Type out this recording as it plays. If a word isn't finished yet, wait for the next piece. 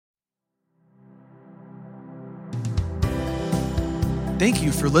Thank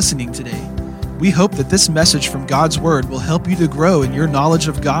you for listening today. We hope that this message from God's Word will help you to grow in your knowledge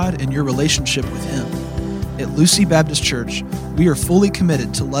of God and your relationship with Him. At Lucy Baptist Church, we are fully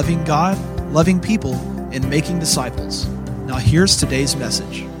committed to loving God, loving people, and making disciples. Now here's today's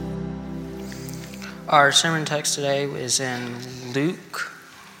message. Our sermon text today is in Luke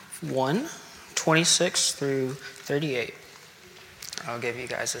 1:26 through 38. I'll give you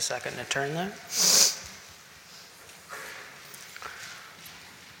guys a second to turn there.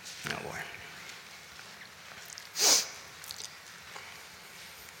 Oh boy.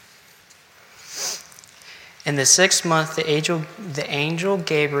 In the 6th month, the angel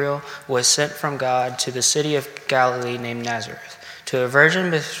Gabriel was sent from God to the city of Galilee named Nazareth, to a virgin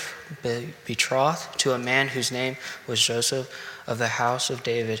betrothed to a man whose name was Joseph of the house of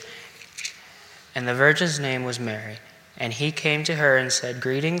David. And the virgin's name was Mary. And he came to her and said,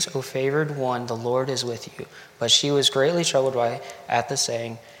 "Greetings, O favored one, the Lord is with you." But she was greatly troubled at the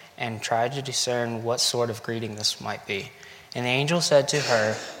saying, and tried to discern what sort of greeting this might be. And the angel said to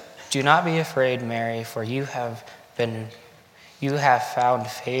her, "Do not be afraid, Mary, for you have found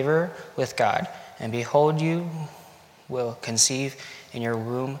favor with God. And behold, you will conceive in your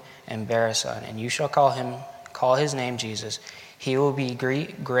womb and bear a son, and you shall call his name Jesus. He will be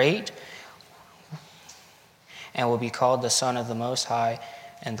great and will be called the Son of the Most High,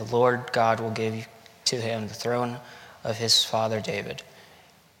 and the Lord God will give to him the throne of his father David.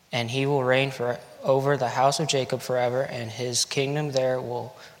 And he will reign over the house of Jacob forever, and his kingdom there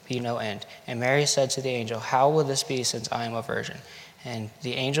will be no end." And Mary said to the angel, "How will this be, since I am a virgin?" And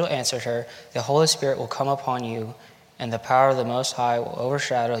the angel answered her, "The Holy Spirit will come upon you, and the power of the Most High will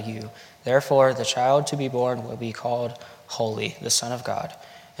overshadow you. Therefore, the child to be born will be called Holy, the Son of God.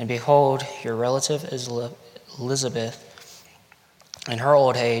 And behold, your relative Elizabeth, in her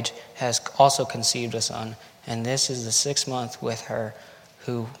old age, has also conceived a son, and this is the 6th month with her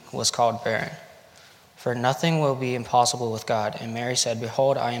who was called barren. For nothing will be impossible with God." And Mary said,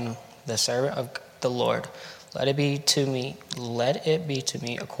 "Behold, I am the servant of the Lord. Let it be to me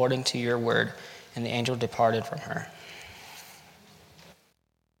according to your word." And the angel departed from her.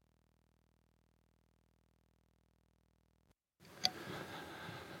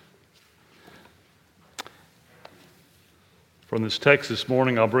 From this text this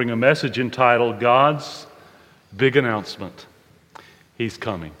morning, I'll bring a message entitled, "God's Big Announcement. He's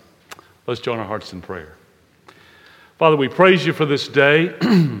Coming." Let's join our hearts in prayer. Father, we praise you for this day.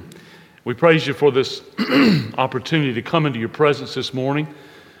 We praise you for this opportunity to come into your presence this morning.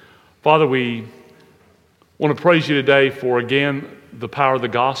 Father, we want to praise you today for, again, the power of the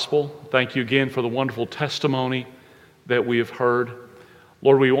gospel. Thank you again for the wonderful testimony that we have heard.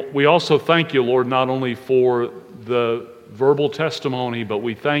 Lord, we also thank you, Lord, not only for the verbal testimony, but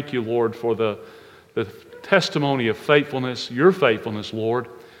we thank you, Lord, for the testimony of faithfulness, your faithfulness, Lord.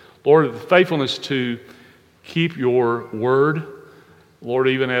 Lord, the faithfulness to keep your word. Lord,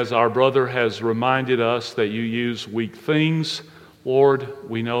 even as our brother has reminded us that you use weak things, Lord,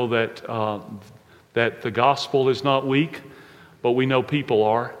 we know that that the gospel is not weak, but we know people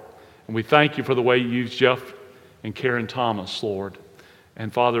are. And we thank you for the way you used Jeff and Karen Thomas, Lord.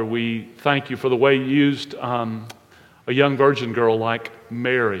 And Father, we thank you for the way you used a young virgin girl like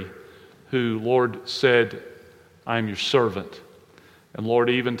Mary, who, Lord, said, "I am your servant." And Lord,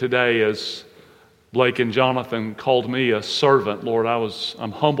 even today, as Blake and Jonathan called me a servant, Lord,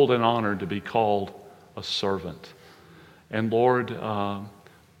 I'm humbled and honored to be called a servant. And Lord,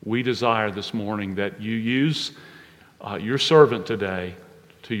 we desire this morning that you use your servant today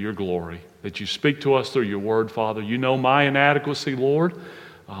to your glory, that you speak to us through your word, Father. You know my inadequacy, Lord.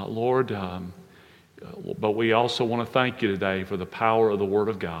 But we also want to thank you today for the power of the Word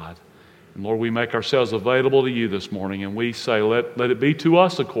of God. And Lord, we make ourselves available to you this morning, and we say, let it be to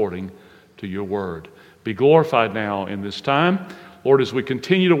us according to your Word. Be glorified now in this time. Lord, as we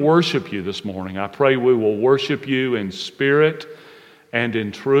continue to worship you this morning, I pray we will worship you in spirit and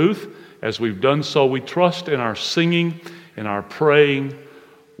in truth. As we've done so, we trust in our singing, in our praying,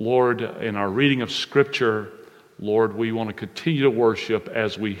 Lord, in our reading of Scripture. Lord, we want to continue to worship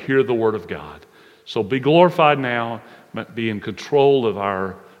as we hear the Word of God. So be glorified now, be in control of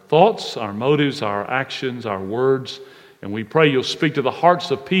our thoughts, our motives, our actions, our words. And we pray you'll speak to the hearts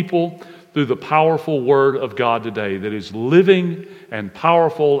of people through the powerful Word of God today that is living and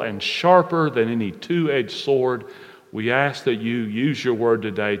powerful and sharper than any two-edged sword. We ask that you use your Word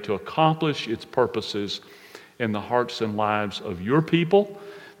today to accomplish its purposes in the hearts and lives of your people,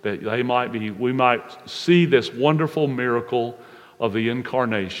 that we might see this wonderful miracle of the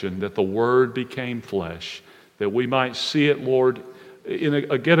incarnation, that the Word became flesh, that we might see it, Lord,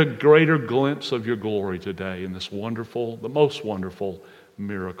 get a greater glimpse of your glory today in this wonderful, the most wonderful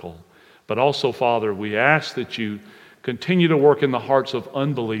miracle. But also, Father, we ask that you continue to work in the hearts of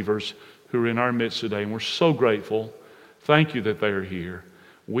unbelievers who are in our midst today. And we're so grateful. Thank you that they are here.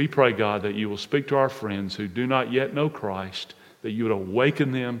 We pray, God, that you will speak to our friends who do not yet know Christ, that you would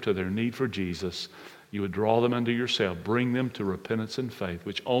awaken them to their need for Jesus. You would draw them unto yourself, bring them to repentance and faith,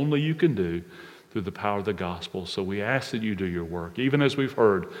 which only you can do through the power of the gospel. So we ask that you do your work. Even as we've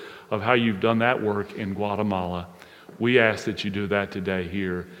heard of how you've done that work in Guatemala, we ask that you do that today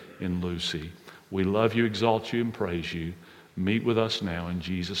here in Lucy. We love you, exalt you, and praise you. Meet with us now in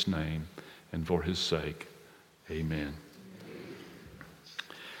Jesus' name and for his sake. Amen.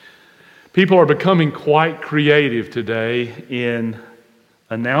 People are becoming quite creative today in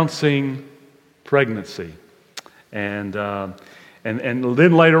announcing pregnancy. And then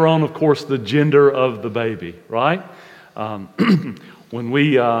later on, of course, the gender of the baby, right? When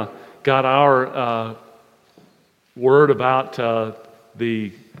we got our word about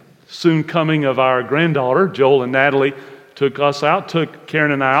the soon coming of our granddaughter, Joel and Natalie took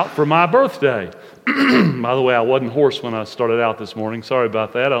Karen and I out for my birthday. By the way, I wasn't hoarse when I started out this morning. Sorry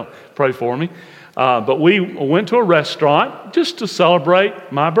about that. Pray for me. But we went to a restaurant just to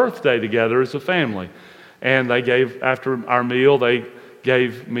celebrate my birthday together as a family. And they gave, after our meal, they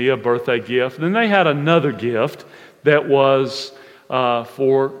gave me a birthday gift. Then they had another gift that was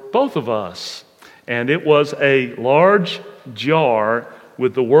for both of us. And it was a large jar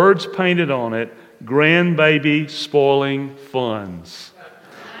with the words painted on it, "Grandbaby Spoiling Funds."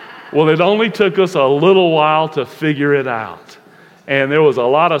 Well, it only took us a little while to figure it out. And there was a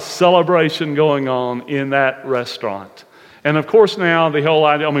lot of celebration going on in that restaurant. And of course now the whole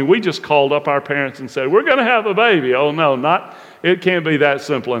idea, we just called up our parents and said, we're going to have a baby. Oh no, it can't be that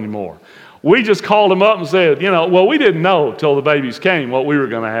simple anymore. We just called them up and said, we didn't know till the babies came what we were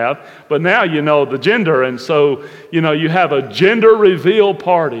going to have. But now you know the gender. And so, you have a gender reveal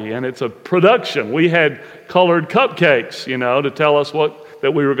party and it's a production. We had colored cupcakes, to tell us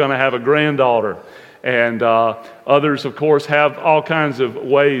that we were going to have a granddaughter. And others, of course, have all kinds of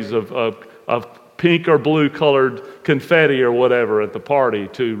ways of pink or blue colored confetti or whatever at the party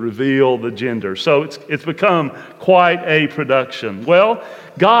to reveal the gender. So it's become quite a production. Well,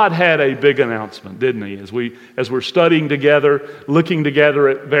 God had a big announcement, didn't he? As we're studying together, looking together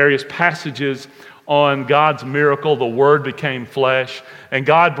at various passages on God's miracle, the Word became flesh, and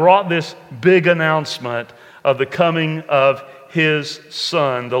God brought this big announcement of the coming of his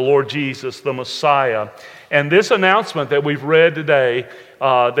Son, the Lord Jesus, the Messiah. And this announcement that we've read today,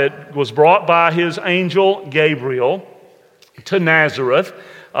 that was brought by his angel Gabriel to Nazareth,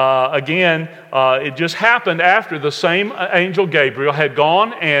 it just happened after the same angel Gabriel had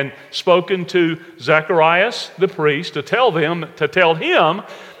gone and spoken to Zacharias the priest to tell him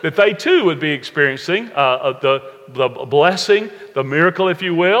that they too would be experiencing the blessing, the miracle, if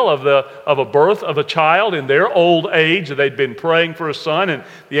you will, of a birth of a child in their old age. They'd been praying for a son, and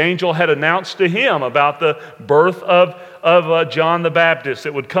the angel had announced to him about the birth of John the Baptist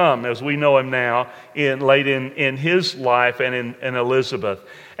that would come, as we know him now, late in his life and in Elizabeth.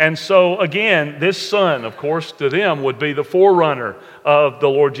 And so again, this son, of course, to them would be the forerunner of the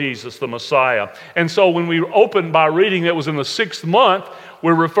Lord Jesus, the Messiah. And so when we open by reading it was in the 6th month,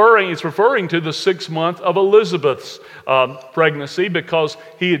 it's referring to the 6th month of Elizabeth's pregnancy, because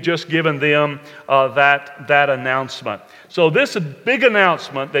he had just given them that announcement. So this big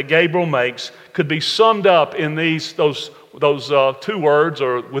announcement that Gabriel makes could be summed up in those 2 words,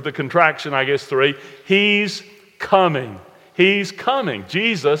 or with the contraction, I guess 3. He's coming. He's coming.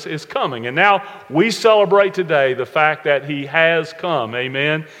 Jesus is coming. And now we celebrate today the fact that he has come.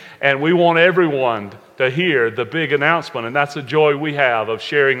 Amen. And we want everyone to hear the big announcement. And that's the joy we have of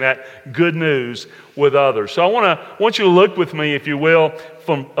sharing that good news with others. So I want you to look with me, if you will,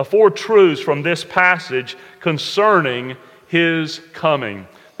 from 4 truths from this passage concerning his coming.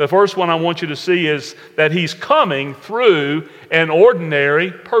 The first one I want you to see is that he's coming through an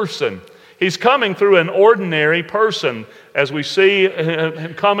ordinary person. He's coming through an ordinary person. As we see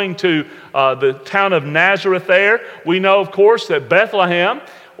him coming to the town of Nazareth there, we know, of course, that Bethlehem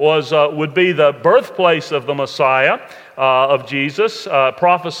would be the birthplace of the Messiah, of Jesus,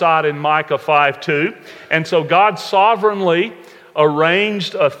 prophesied in Micah 5:2. And so God sovereignly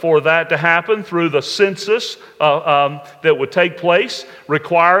arranged for that to happen through the census that would take place,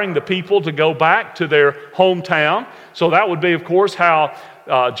 requiring the people to go back to their hometown. So that would be, of course, how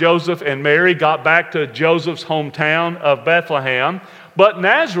Joseph and Mary got back to Joseph's hometown of Bethlehem. But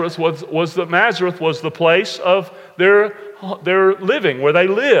Nazareth was the place of their living, where they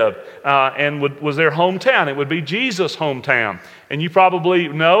lived, and was their hometown. It would be Jesus' hometown. And you probably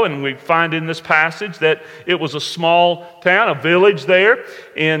know, and we find in this passage, that it was a small town, a village there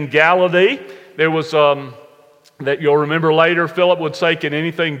in Galilee. There was, that you'll remember later, Philip would say, can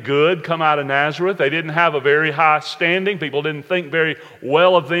anything good come out of Nazareth? They didn't have a very high standing. People didn't think very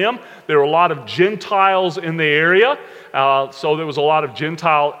well of them. There were a lot of Gentiles in the area. So there was a lot of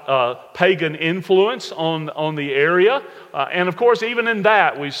Gentile pagan influence on the area. And of course, even in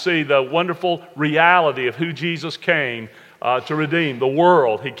that, we see the wonderful reality of who Jesus came to redeem the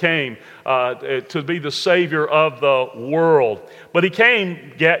world. He came to be the Savior of the world. But he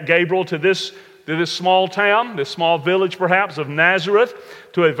came, Gabriel, to this small town, this small village perhaps of Nazareth,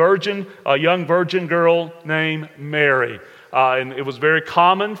 to a young virgin girl named Mary. And it was very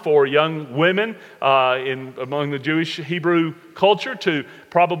common for young women among the Jewish Hebrew culture to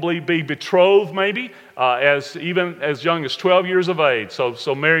probably be betrothed maybe even as young as 12 years of age.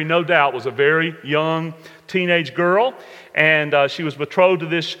 So Mary, no doubt, was a very young teenage girl, and she was betrothed to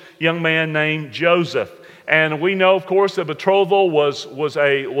this young man named Joseph. And we know, of course, that betrothal was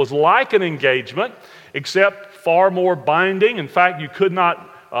like an engagement, except far more binding. In fact, you could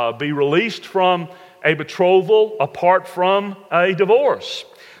not be released from a betrothal apart from a divorce.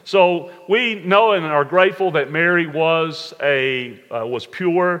 So we know and are grateful that Mary was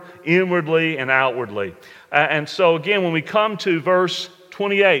pure inwardly and outwardly. And so again, when we come to verse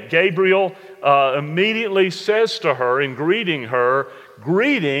 28, Gabriel immediately says to her in greeting her,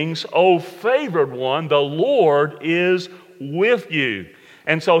 "Greetings, O favored one, the Lord is with you."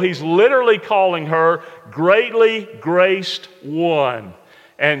 And so he's literally calling her greatly graced one.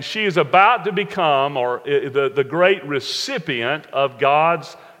 And she is about to become the great recipient of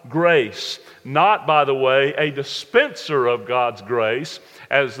God's grace. Not, by the way, a dispenser of God's grace,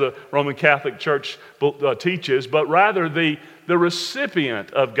 as the Roman Catholic Church teaches, but rather the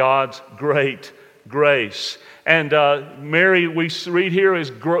recipient of God's great grace. And Mary, we read here,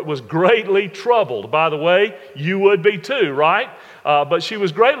 was greatly troubled. By the way, you would be too, right? But she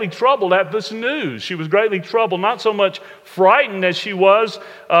was greatly troubled at this news. She was greatly troubled, not so much frightened as she was,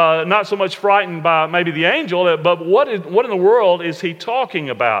 not so much frightened by maybe the angel, but what in the world is he talking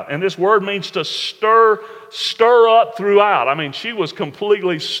about? And this word means to stir up throughout. I mean, she was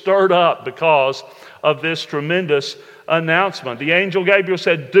completely stirred up because of this tremendous announcement. The angel Gabriel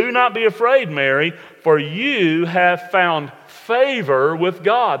said, "Do not be afraid, Mary, for you have found favor with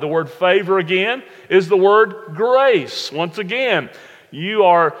God." The word favor again is the word grace. Once again, you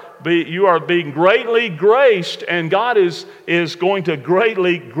are being greatly graced, and God is going to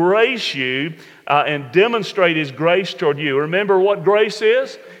greatly grace you and demonstrate His grace toward you. Remember what grace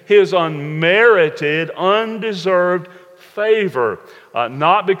is? His unmerited, undeserved favor.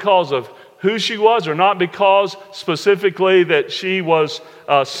 Not because of who she was, or not because specifically that she was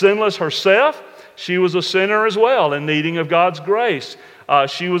sinless herself. She was a sinner as well in needing of God's grace.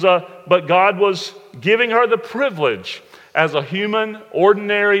 But God was giving her the privilege as a human,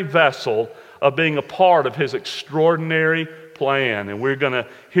 ordinary vessel of being a part of His extraordinary plan. And we're going to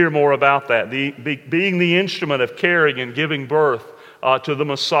hear more about that. Being the instrument of carrying and giving birth to the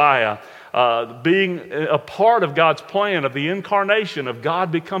Messiah. Being a part of God's plan of the incarnation, of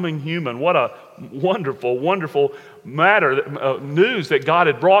God becoming human. What a wonderful, wonderful news that God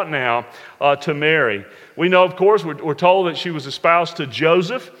had brought now to Mary. We know, of course, we're told that she was espoused to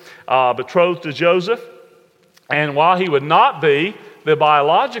Joseph, betrothed to Joseph. And while he would not be the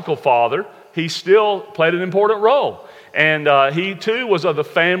biological father, he still played an important role. And he too was of the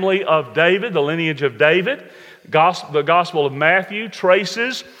family of David, the lineage of David. The Gospel of Matthew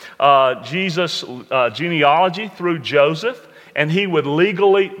traces Jesus' genealogy through Joseph, and he would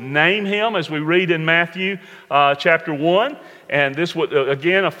legally name him, as we read in Matthew chapter 1. And this would,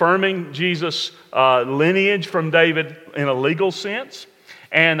 again, affirming Jesus' lineage from David in a legal sense.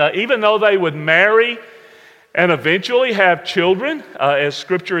 And even though they would marry and eventually have children, as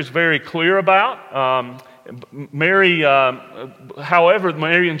Scripture is very clear about, Mary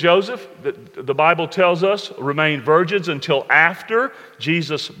and Joseph, the Bible tells us, remained virgins until after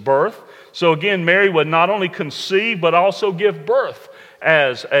Jesus' birth. So again, Mary would not only conceive, but also give birth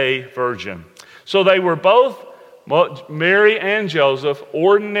as a virgin. So they were both, Mary and Joseph,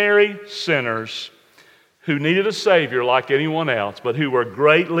 ordinary sinners who needed a Savior like anyone else, but who were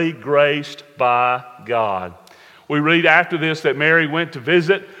greatly graced by God. We read after this that Mary went to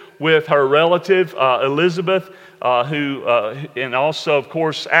visit with her relative Elizabeth, and also, of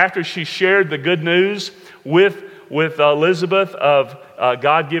course, after she shared the good news with Elizabeth of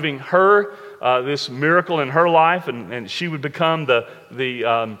God giving her this miracle in her life, and she would become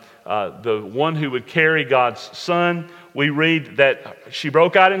the one who would carry God's Son. we read that she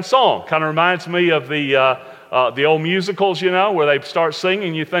broke out in song. Kind of reminds me of the old musicals, where they start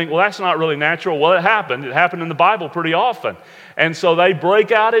singing. You think, well, that's not really natural. Well, it happened. It happened in the Bible pretty often. And so they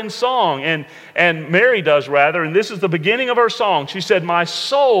break out in song, and Mary does rather, and this is the beginning of her song. She said, "My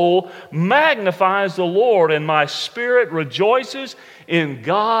soul magnifies the Lord, and my spirit rejoices in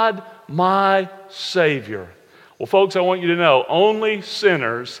God, my Savior." Well, folks, I want you to know, only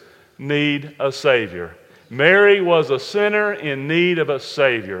sinners need a Savior. Mary was a sinner in need of a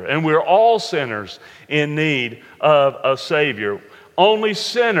Savior, and we're all sinners in need of a Savior. Only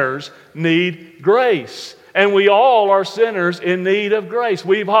sinners need grace, and we all are sinners in need of grace.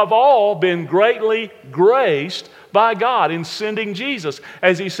 We have all been greatly graced by God in sending Jesus.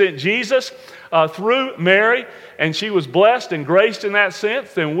 As He sent Jesus through Mary, and she was blessed and graced in that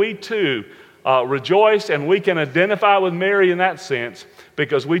sense, then we too rejoice, and we can identify with Mary in that sense,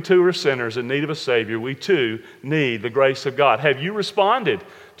 because we too are sinners in need of a Savior. We too need the grace of God. Have you responded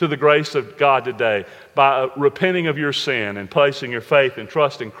to the grace of God today by repenting of your sin and placing your faith and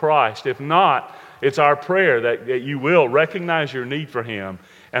trust in Christ? If not, it's our prayer that you will recognize your need for Him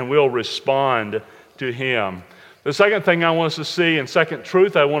and will respond to Him. The second thing I want us to see, and second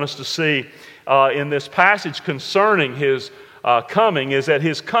truth I want us to see in this passage concerning His coming, is that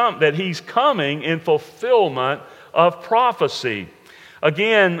He's coming in fulfillment of prophecy.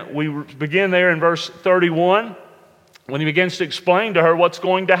 Again, we begin there in verse 31 when He begins to explain to her what's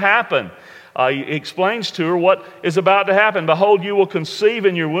going to happen. He explains to her what is about to happen. "Behold, you will conceive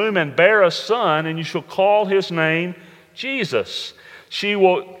in your womb and bear a son, and you shall call his name Jesus." She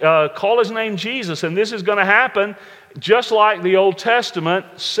will call his name Jesus, and this is going to happen just like the Old Testament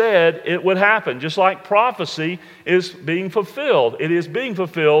said it would happen, just like prophecy is being fulfilled. It is being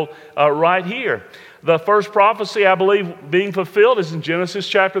fulfilled right here. The first prophecy, I believe, being fulfilled is in Genesis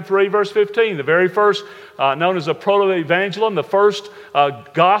chapter 3, verse 15. The very first, known as a proto-evangelium, the first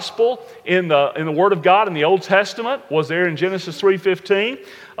gospel in the Word of God in the Old Testament was there in Genesis 3:15.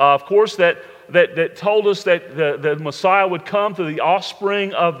 Of course, that told us that the Messiah would come through the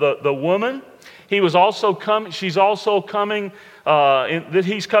offspring of the woman. He's also coming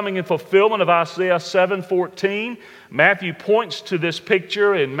in fulfillment of Isaiah 7:14. Matthew points to this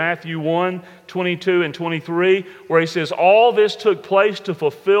picture in Matthew 1:22 and 23, where he says, "All this took place to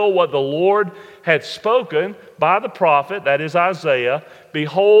fulfill what the Lord had spoken by the prophet," that is Isaiah,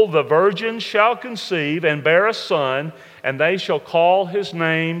 "Behold, the virgin shall conceive and bear a son, and they shall call his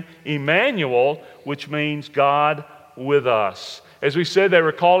name Emmanuel," which means God with us. As we said, they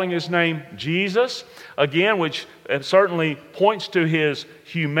were calling his name Jesus, again, which certainly points to his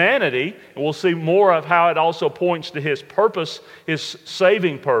humanity. And we'll see more of how it also points to his purpose, his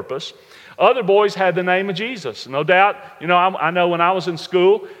saving purpose. Other boys had the name of Jesus. No doubt, I know when I was in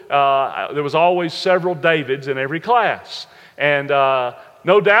school, there was always several Davids in every class. And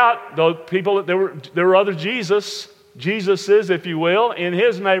no doubt, there were other Jesuses, if you will, in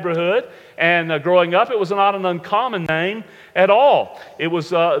his neighborhood. And growing up, it was not an uncommon name at all. It was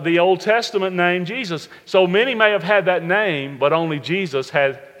the Old Testament name Jesus. So many may have had that name, but only Jesus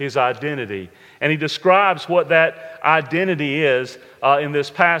had his identity. And he describes what that identity is in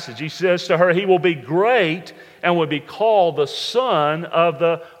this passage. He says to her, "He will be great and will be called the Son of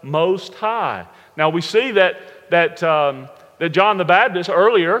the Most High." Now we see that John the Baptist,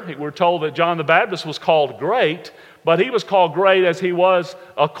 earlier we're told that John the Baptist was called great, but he was called great as he was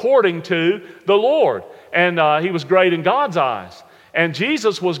according to the Lord. And he was great in God's eyes. And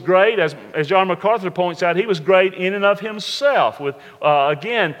Jesus was great, as John MacArthur points out, he was great in and of himself, with,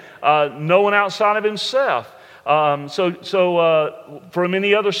 no one outside of himself. From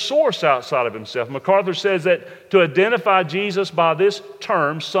any other source outside of himself. MacArthur says that to identify Jesus by this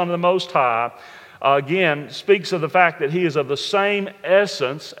term, Son of the Most High, again, speaks of the fact that he is of the same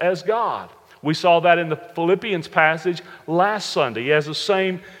essence as God. We saw that in the Philippians passage last Sunday.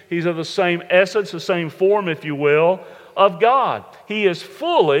 He's of the same essence, the same form, if you will, of God. He is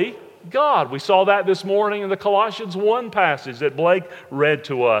fully God. We saw that this morning in the Colossians 1 passage that Blake read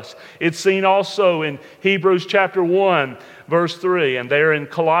to us. It's seen also in Hebrews chapter 1, verse 3, and there in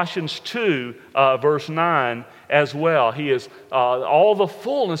Colossians 2, verse 9 as well. He is all the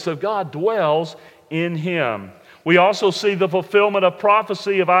fullness of God dwells in him. We also see the fulfillment of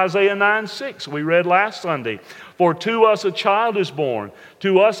prophecy of Isaiah 9:6 we read last Sunday. "For to us a child is born,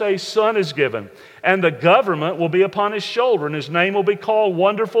 to us a son is given, and the government will be upon his shoulder, and his name will be called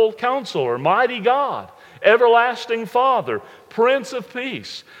Wonderful Counselor, Mighty God, Everlasting Father, Prince of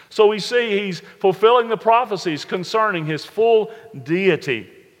Peace." So we see he's fulfilling the prophecies concerning his full deity.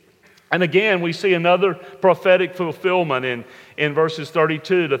 And again, we see another prophetic fulfillment in verses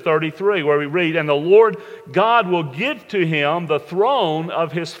 32 to 33, where we read, "And the Lord God will give to him the throne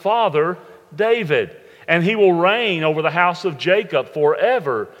of his father David, and he will reign over the house of Jacob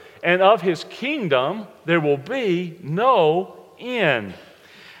forever, and of his kingdom there will be no end."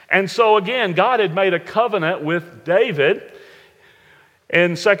 And so again, God had made a covenant with David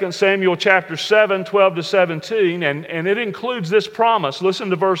in 2 Samuel chapter 7, 12 to 17, and it includes this promise. Listen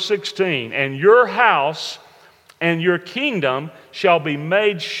to verse 16. "And your house and your kingdom shall be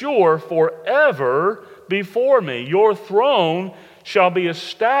made sure forever before me. Your throne shall be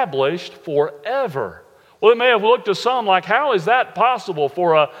established forever." Well, it may have looked to some like, how is that possible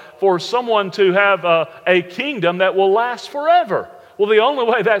for someone to have a kingdom that will last forever? Well, the only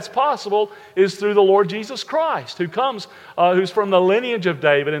way that's possible is through the Lord Jesus Christ, who comes, who's from the lineage of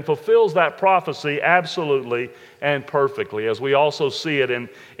David and fulfills that prophecy absolutely and perfectly, as we also see it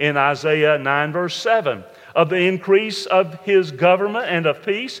in Isaiah 9, verse 7. "Of the increase of his government and of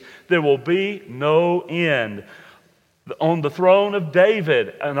peace, there will be no end. On the throne of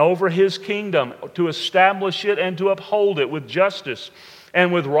David and over his kingdom, to establish it and to uphold it with justice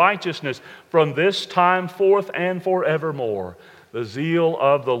and with righteousness from this time forth and forevermore. The zeal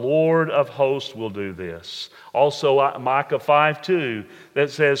of the Lord of hosts will do this." Also Micah 5:2 that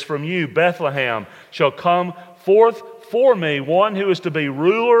says, "From you, Bethlehem, shall come forth for me one who is to be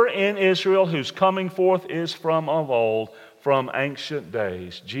ruler in Israel, whose coming forth is from of old, from ancient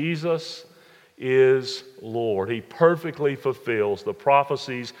days." Jesus is Lord. He perfectly fulfills the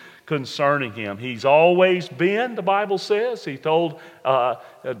prophecies concerning him. He's always been, the Bible says. He told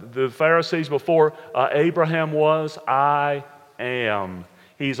the Pharisees before Abraham was, "I am."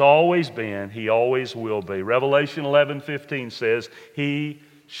 He's always been, he always will be. Revelation 11:15 says, "He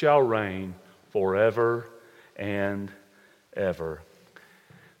shall reign forever and ever."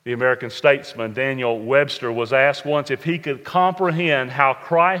 The American statesman Daniel Webster was asked once if he could comprehend how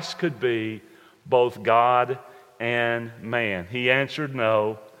Christ could be both God and man. He answered,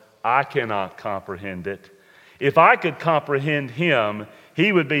 "No, I cannot comprehend it. If I could comprehend him,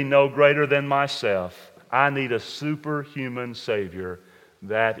 he would be no greater than myself. I need a superhuman Savior.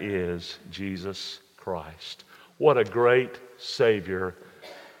 That is Jesus Christ." What a great Savior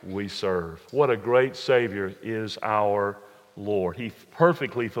we serve. What a great Savior is our Lord. He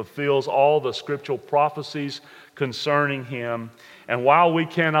perfectly fulfills all the scriptural prophecies concerning him. And while we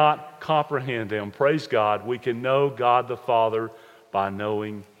cannot comprehend him, praise God, we can know God the Father by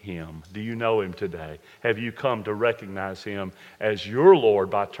knowing him. Do you know him today? Have you come to recognize him as your Lord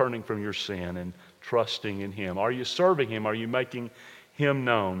by turning from your sin and trusting in him? Are you serving him? Are you making him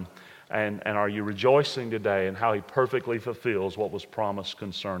known? And are you rejoicing today in how he perfectly fulfills what was promised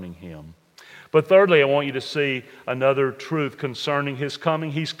concerning him? But thirdly, I want you to see another truth concerning his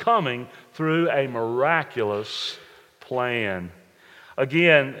coming. He's coming through a miraculous plan.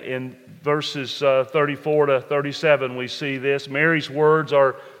 Again, in verses 34 to 37, we see this. Mary's words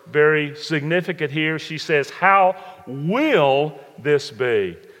are very significant here. She says, "How will this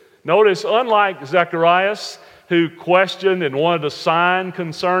be?" Notice, unlike Zacharias, who questioned and wanted a sign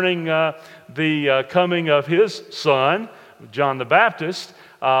concerning the coming of his son, John the Baptist,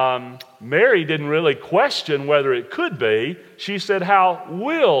 Mary didn't really question whether it could be. She said, "How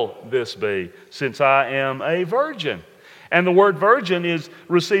will this be, since I am a virgin?" And the word virgin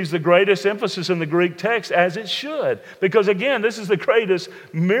receives the greatest emphasis in the Greek text, as it should. Because again, this is the greatest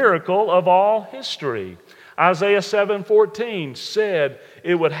miracle of all history. Isaiah 7:14 said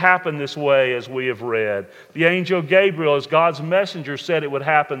it would happen this way, as we have read. The angel Gabriel, as God's messenger, said it would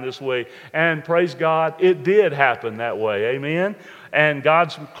happen this way. And praise God, it did happen that way. Amen? And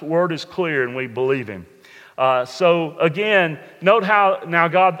God's word is clear, and we believe him. So again, note how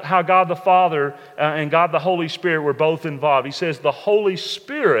God the Father and God the Holy Spirit were both involved. He says, "The Holy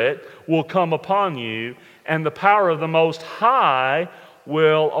Spirit will come upon you, and the power of the Most High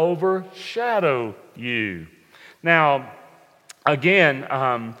will overshadow you." Now, again,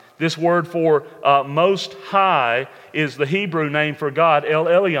 this word for Most High is the Hebrew name for God, El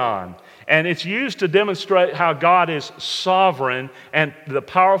Elyon. And it's used to demonstrate how God is sovereign and the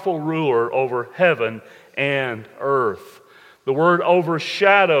powerful ruler over heaven and earth. The word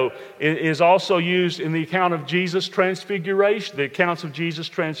overshadow is also used in the account of Jesus' transfiguration, the accounts of Jesus'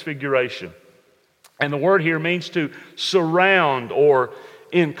 transfiguration. And the word here means to surround or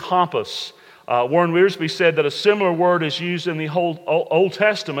encompass. Warren Wiersbe said that a similar word is used in the whole Old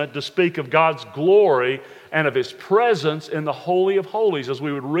Testament to speak of God's glory and of his presence in the Holy of Holies, as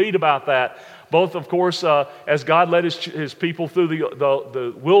we would read about that both, of course, as God led his people through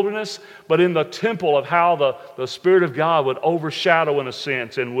the wilderness, but in the temple of how the Spirit of God would overshadow, in a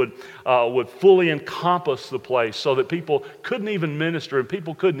sense, and would fully encompass the place so that people couldn't even minister and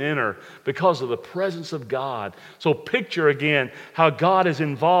people couldn't enter because of the presence of God. So picture again how God is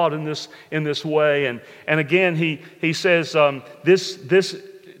involved in this way. And again, he says this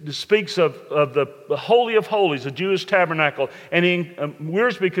speaks of the Holy of Holies, the Jewish tabernacle. And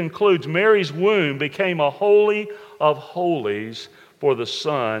Wiersbe concludes, Mary's womb became a Holy of Holies for the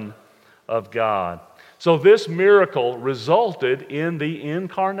Son of God. So this miracle resulted in the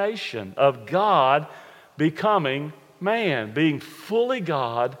incarnation of God becoming man, being fully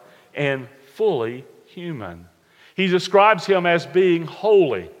God and fully human. He describes him as being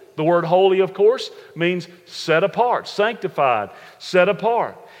holy. The word holy, of course, means set apart, sanctified, set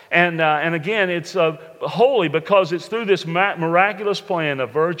apart. And again, it's holy because it's through this miraculous plan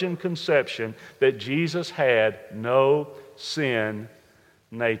of virgin conception that Jesus had no sin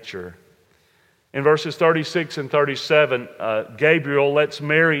nature. In verses 36 and 37, Gabriel lets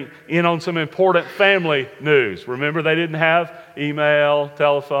Mary in on some important family news. Remember, they didn't have email,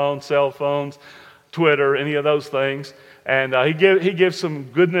 telephone, cell phones, Twitter, any of those things. And he gives some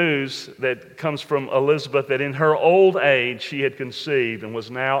good news that comes from Elizabeth, that in her old age she had conceived and was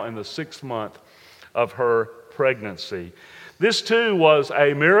now in the 6th month of her pregnancy. This too was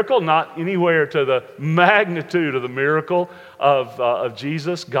a miracle, not anywhere to the magnitude of the miracle of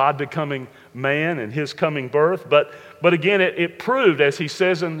Jesus, God becoming man and his coming birth. But again, it proved, as he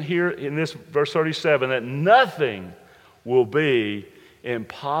says in this verse 37, that nothing will be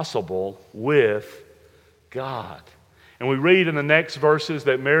impossible with God. And we read in the next verses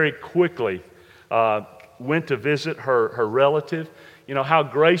that Mary quickly went to visit her relative. You know how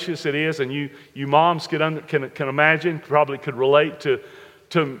gracious it is, and you moms can imagine, probably could relate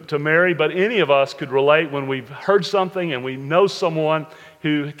to Mary, but any of us could relate when we've heard something and we know someone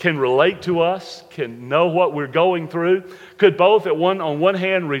who can relate to us, can know what we're going through, could both on one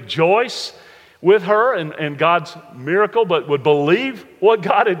hand rejoice with her and God's miracle, but would believe what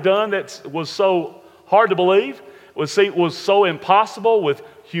God had done that was so hard to believe, was so impossible with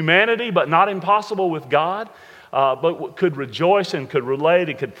humanity, but not impossible with God, but could rejoice and could relate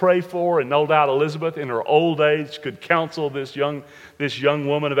and could pray for. And no doubt Elizabeth, in her old age, could counsel this young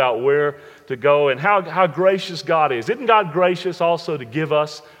woman about where to go and how gracious God is. Isn't God gracious also to give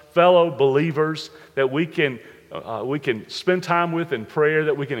us fellow believers that we can spend time with in prayer,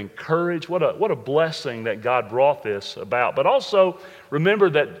 that we can encourage? What a blessing that God brought this about. But also remember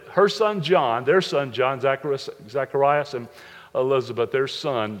that her son John, their son John, Zacharias and Elizabeth, their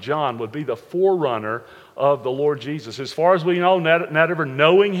son John, would be the forerunner of the Lord Jesus. As far as we know, not ever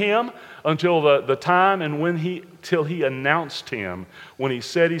knowing him until the time and till he announced him, when he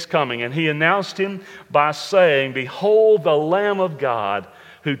said he's coming. And he announced him by saying, "Behold the Lamb of God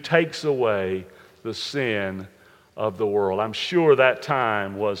who takes away the sin of the world." I'm sure that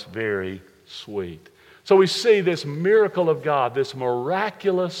time was very sweet. So we see this miracle of God, this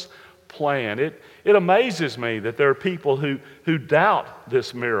miraculous plan. It amazes me that there are people who doubt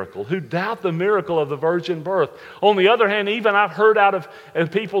this miracle, who doubt the miracle of the virgin birth. On the other hand, even I've heard out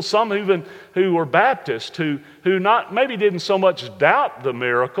of people, some even who were Baptist, who maybe didn't so much doubt the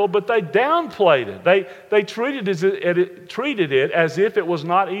miracle, but they downplayed it. They treated it as if it was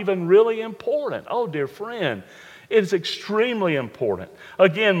not even really important. Oh, dear friend, it's extremely important.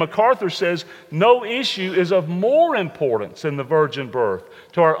 Again, MacArthur says, no issue is of more importance than the virgin birth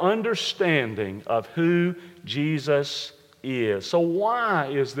to our understanding of who Jesus is. So why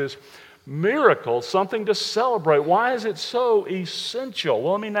is this miracle something to celebrate? Why is it so essential?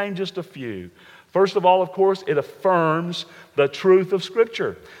 Well, let me name just a few. First of all, of course, it affirms the truth of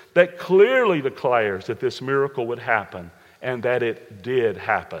Scripture that clearly declares that this miracle would happen and that it did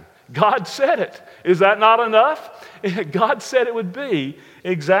happen. God said it. Is that not enough? God said it would be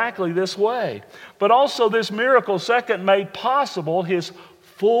exactly this way. But also this miracle, second, made possible his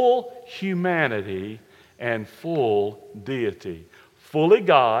full humanity and full deity. Fully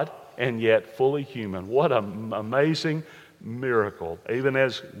God and yet fully human. What an amazing miracle. Even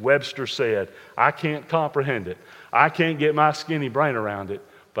as Webster said, I can't comprehend it. I can't get my skinny brain around it,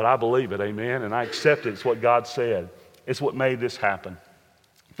 but I believe it, amen, and I accept it. It's what God said. It's what made this happen.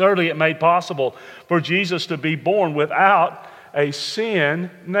 Thirdly, it made possible for Jesus to be born without a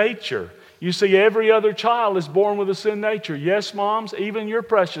sin nature. You see, every other child is born with a sin nature. Yes, moms, even your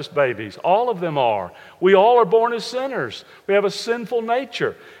precious babies. All of them are. We all are born as sinners. We have a sinful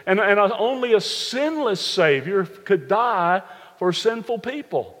nature. And only a sinless Savior could die for sinful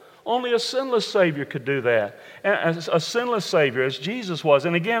people. Only a sinless Savior could do that. And a sinless Savior, as Jesus was.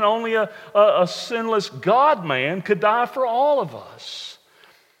 And again, only a sinless God-man could die for all of us.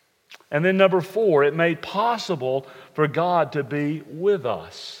 And then number 4, it made possible for God to be with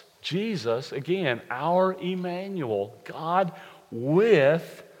us. Jesus, again, our Emmanuel, God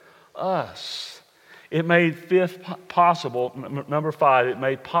with us. It made number 5, it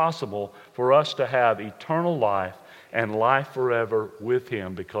made possible for us to have eternal life and life forever with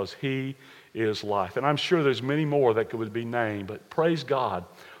Him because He is life. And I'm sure there's many more that could be named, but praise God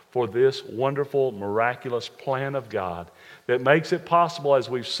for this wonderful, miraculous plan of God that makes it possible, as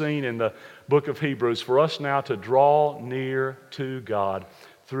we've seen in the book of Hebrews, for us now to draw near to God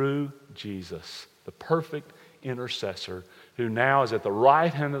through Jesus, the perfect intercessor who now is at the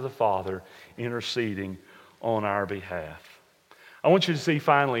right hand of the Father interceding on our behalf. I want you to see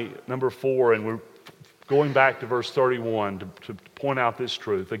finally number 4, and we're going back to verse 31 to point out this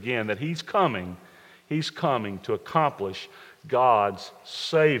truth again, that He's coming to accomplish God's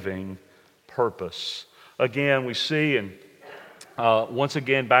saving purpose. Again, we see, and once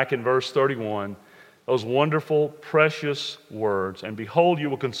again back in verse 31, those wonderful, precious words, and behold, you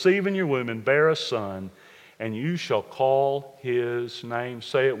will conceive in your womb and bear a son, and you shall call his name,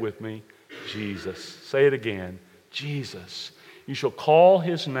 say it with me, Jesus. Say it again, Jesus. You shall call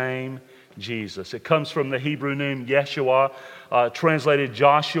his name Jesus. It comes from the Hebrew name Yeshua, translated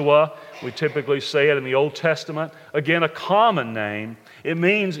Joshua. We typically say it in the Old Testament. Again, a common name. It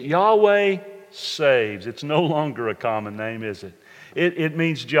means Yahweh saves. It's no longer a common name, is it? It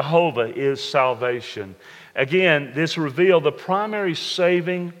means Jehovah is salvation. Again, this revealed the primary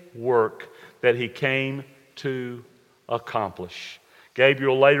saving work that He came to accomplish.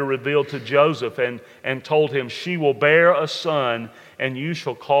 Gabriel later revealed to Joseph and told him, she will bear a son, and you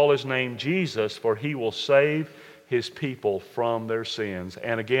shall call his name Jesus, for he will save his people from their sins.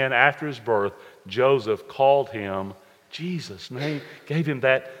 And again, after his birth, Joseph called him Jesus. Gave him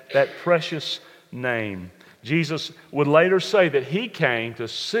that precious name. Jesus would later say that He came to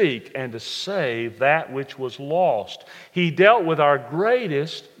seek and to save that which was lost. He dealt with our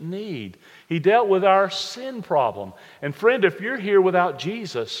greatest need. He dealt with our sin problem. And friend, if you're here without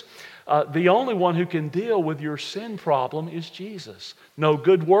Jesus, the only one who can deal with your sin problem is Jesus. No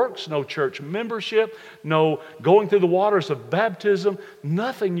good works, no church membership, no going through the waters of baptism.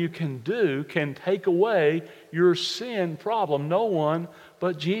 Nothing you can do can take away your sin problem. No one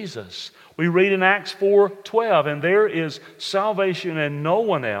but Jesus. We read in Acts 4:12, and there is salvation in no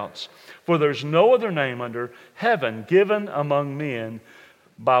one else, for there's no other name under heaven given among men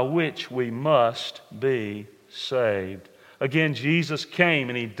by which we must be saved. Again, Jesus came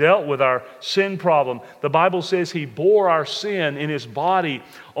and He dealt with our sin problem. The Bible says He bore our sin in His body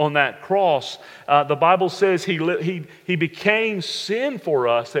on that cross. The Bible says He became sin for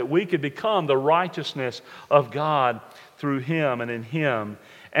us that we could become the righteousness of God through Him and in Him.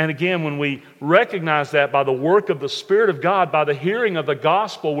 And again, when we recognize that by the work of the Spirit of God, by the hearing of the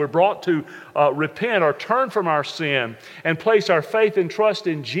gospel, we're brought to repent or turn from our sin and place our faith and trust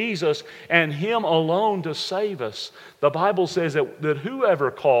in Jesus and Him alone to save us. The Bible says that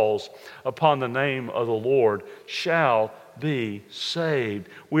whoever calls upon the name of the Lord shall be saved.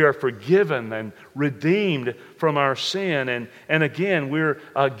 We are forgiven and redeemed from our sin. And again, we're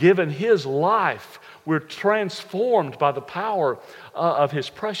given His life. We're transformed by the power of His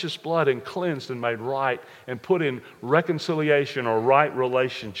precious blood and cleansed and made right and put in reconciliation or right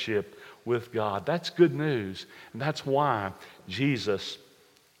relationship with God. That's good news. And that's why Jesus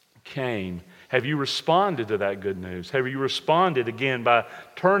came. Have you responded to that good news? Have you responded again by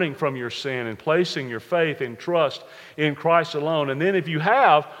turning from your sin and placing your faith and trust in Christ alone? And then if you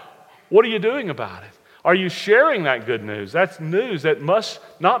have, what are you doing about it? Are you sharing that good news? That's news that must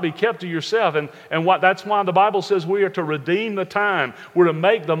not be kept to yourself. And that's why the Bible says we are to redeem the time. We're to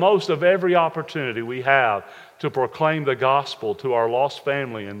make the most of every opportunity we have to proclaim the gospel to our lost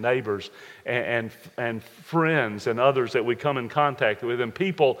family and neighbors and friends and others that we come in contact with, and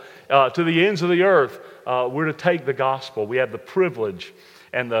people to the ends of the earth. We're to take the gospel. We have the privilege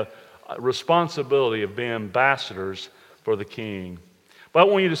and the responsibility of being ambassadors for the King. But I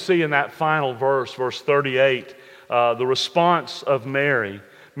want you to see in that final verse, verse 38, the response of Mary.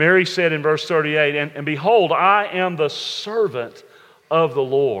 Mary said in verse 38, and behold, I am the servant of the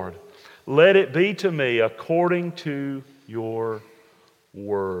Lord. Let it be to me according to your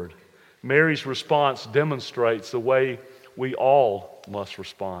word. Mary's response demonstrates the way we all must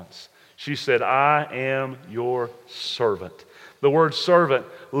respond. She said, I am your servant. The word servant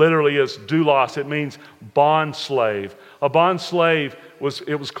literally is doulos. It means bond slave. A bond slave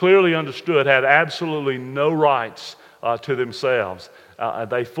was clearly understood, had absolutely no rights to themselves.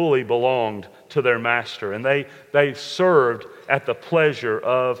 they fully belonged to their master, and they served at the pleasure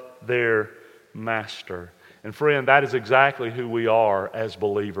of their master. And friend, that is exactly who we are as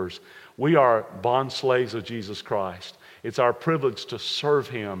believers. We are bond slaves of Jesus Christ. It's our privilege to serve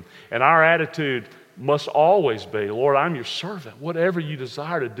Him. And our attitude must always be, Lord, I'm your servant. Whatever you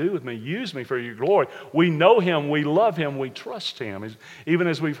desire to do with me, use me for your glory. We know Him, we love Him, we trust Him. Even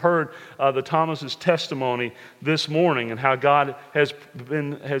as we've heard the Thomas's testimony this morning and how God has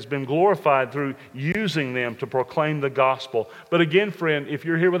been glorified through using them to proclaim the gospel. But again, friend, if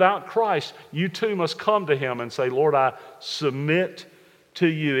you're here without Christ, you too must come to Him and say, Lord, I submit to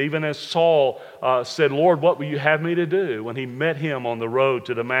you. Even as Saul said, Lord, what will you have me to do? When he met him on the road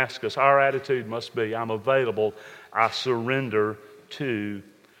to Damascus, our attitude must be, I'm available, I surrender to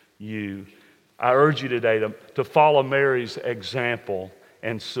you. I urge you today to follow Mary's example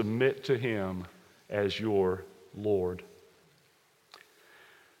and submit to Him as your Lord.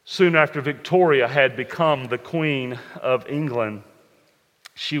 Soon after Victoria had become the Queen of England,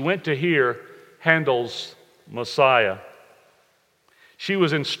 she went to hear Handel's Messiah. She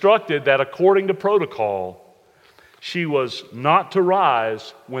was instructed that according to protocol, she was not to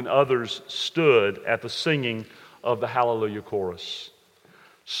rise when others stood at the singing of the Hallelujah chorus.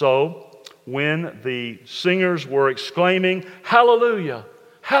 So, when the singers were exclaiming, Hallelujah,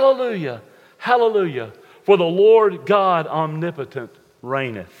 Hallelujah, Hallelujah, for the Lord God omnipotent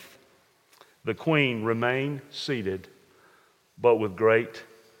reigneth, the queen remained seated, but with great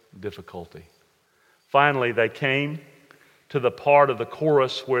difficulty. Finally, they came to the part of the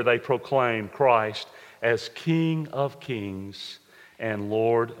chorus where they proclaim Christ as King of Kings and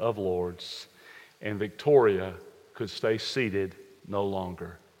Lord of Lords. And Victoria could stay seated no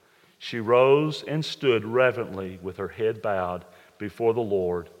longer. She rose and stood reverently with her head bowed before the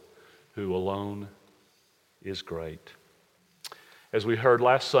Lord, who alone is great. As we heard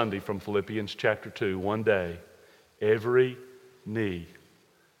last Sunday from Philippians chapter 2, one day every knee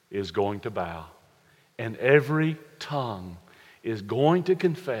is going to bow, and every tongue is going to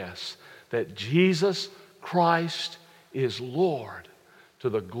confess that Jesus Christ is Lord, to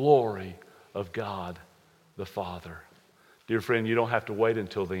the glory of God the Father. Dear friend, you don't have to wait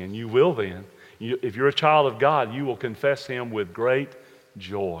until then. You will then. If you're a child of God, you will confess Him with great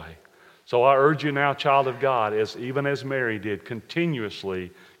joy. So I urge you now, child of God, even as Mary did,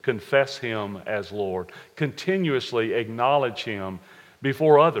 continuously confess Him as Lord. Continuously acknowledge Him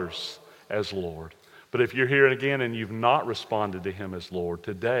before others as Lord. But if you're here again and you've not responded to Him as Lord,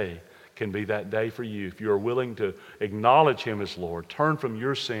 today can be that day for you. If you're willing to acknowledge Him as Lord, turn from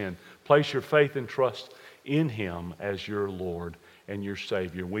your sin, place your faith and trust in Him as your Lord and your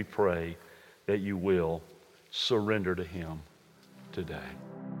Savior, we pray that you will surrender to Him today.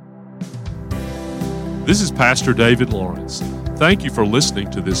 This is Pastor David Lawrence. Thank you for listening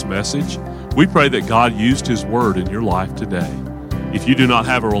to this message. We pray that God used His Word in your life today. If you do not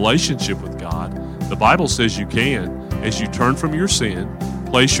have a relationship with God, the Bible says you can as you turn from your sin,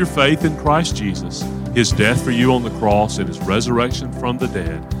 place your faith in Christ Jesus, His death for you on the cross and His resurrection from the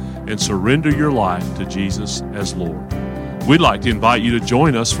dead, and surrender your life to Jesus as Lord. We'd like to invite you to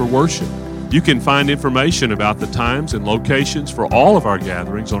join us for worship. You can find information about the times and locations for all of our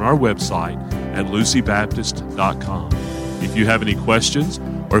gatherings on our website at lucybaptist.com. If you have any questions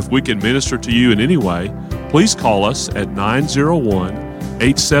or if we can minister to you in any way, please call us at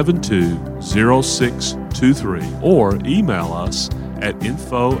 901-872-0623 or email us at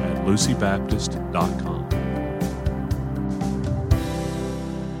info@lucybaptist.com.